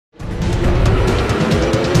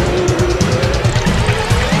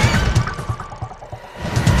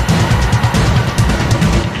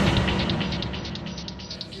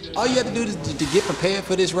you have to do to get prepared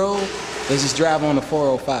for this road is just drive on the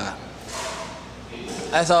 405.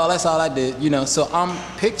 That's all I did, you know. So I'm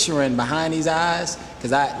picturing behind these eyes,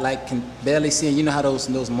 because I like can barely see. You know how those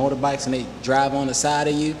motorbikes and they drive on the side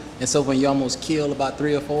of you, and so when you almost kill about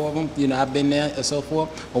 3 or 4 of them, you know, I've been there and so forth.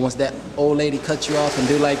 Or once that old lady cut you off and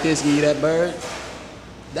do like this, give you that bird.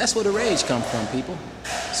 That's where the rage comes from, people.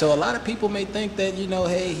 So a lot of people may think that, you know,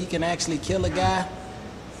 hey, he can actually kill a guy.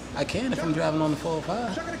 I can if I'm driving on the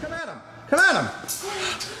 405. Chuck it, come at him. Come at him.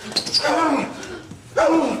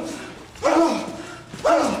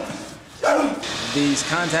 These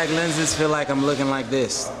contact lenses feel like I'm looking like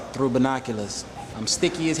this through binoculars. I'm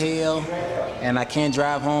sticky as hell, and I can't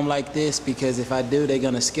drive home like this because if I do, they're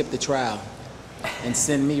gonna skip the trial and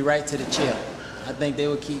send me right to the chair. I think they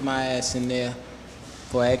would keep my ass in there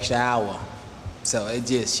for an extra hour. So it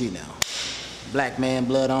just, you know, black man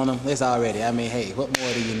blood on them. It's already, I mean, hey, what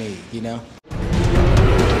more do you need, you know?